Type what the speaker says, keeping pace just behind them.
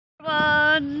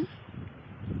everyone!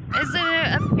 Isn't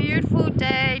it a beautiful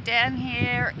day down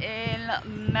here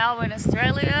in Melbourne,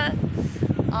 Australia?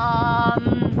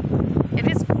 It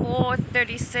is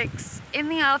 4:36 in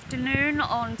the afternoon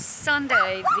on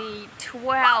Sunday, the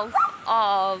 12th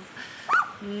of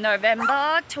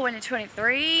November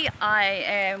 2023. I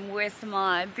am with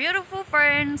my beautiful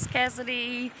friends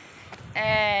Cassidy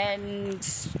and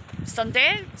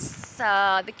Sundance.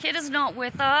 The kid is not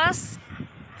with us.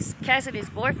 Cassidy's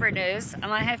boyfriend is. I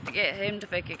might have to get him to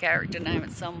pick a character name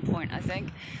at some point, I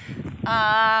think.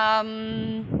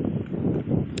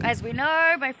 As we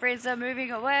know, my friends are moving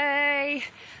away.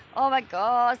 Oh my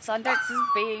god, Sundance is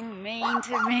being mean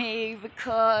to me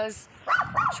because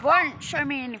she won't show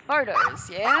me any photos,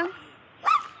 yeah?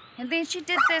 And then she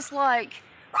did this like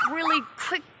really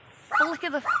quick flick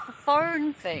of the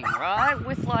phone thing, right?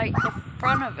 With like the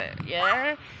front of it,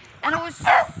 yeah? And it was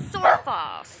so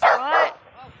fast, right?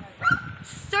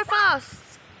 So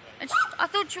fast. And I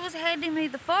thought she was handing me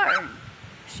the phone.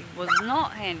 She was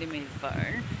not handing me the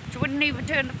phone. She wouldn't even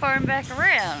turn the phone back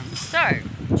around. So,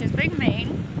 she's being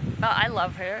mean, but I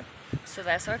love her, so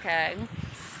that's okay.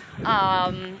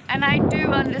 And I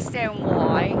do understand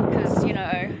why, because, you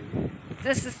know,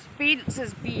 the suspense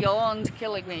is beyond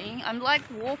killing me. I'm like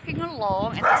walking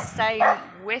along at the same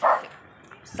with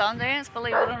Sundance,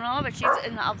 believe it or not, but she's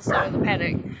in the other side of the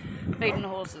paddock feeding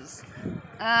horses.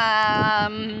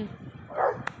 I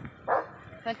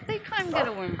think I'm going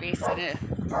to invest in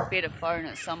a better phone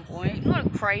at some point. Not a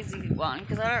crazy one,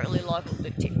 because I don't really like all the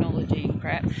technology and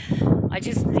crap. I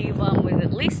just need one with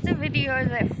at least a video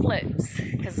that flips,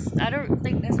 because I don't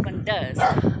think this one does.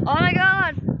 Oh my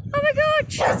god! Oh my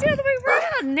god! She's the other way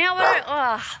around! Now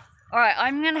Alright,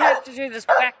 I'm going to have to do this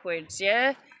backwards,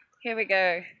 yeah? Here we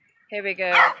go. Here we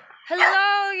go.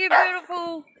 Hello, you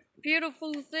beautiful,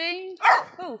 beautiful thing.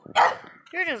 Oh,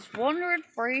 you're just wandering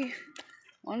free.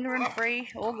 Wandering free,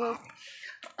 all good.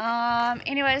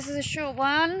 Anyway, this is a short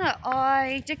one.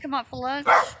 I did come up for lunch.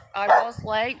 I was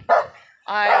late.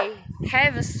 I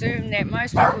have assumed that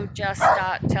most people just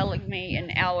start telling me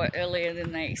an hour earlier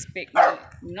than they expect me,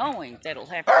 knowing that'll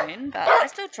happen, but I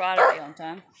still try to be on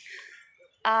time.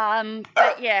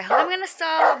 But yeah, I'm going to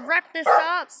wrap this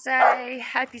up, say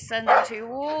happy Sunday to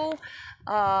you all,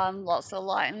 lots of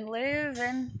light and live,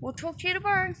 and we'll talk to you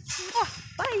tomorrow.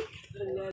 Bye!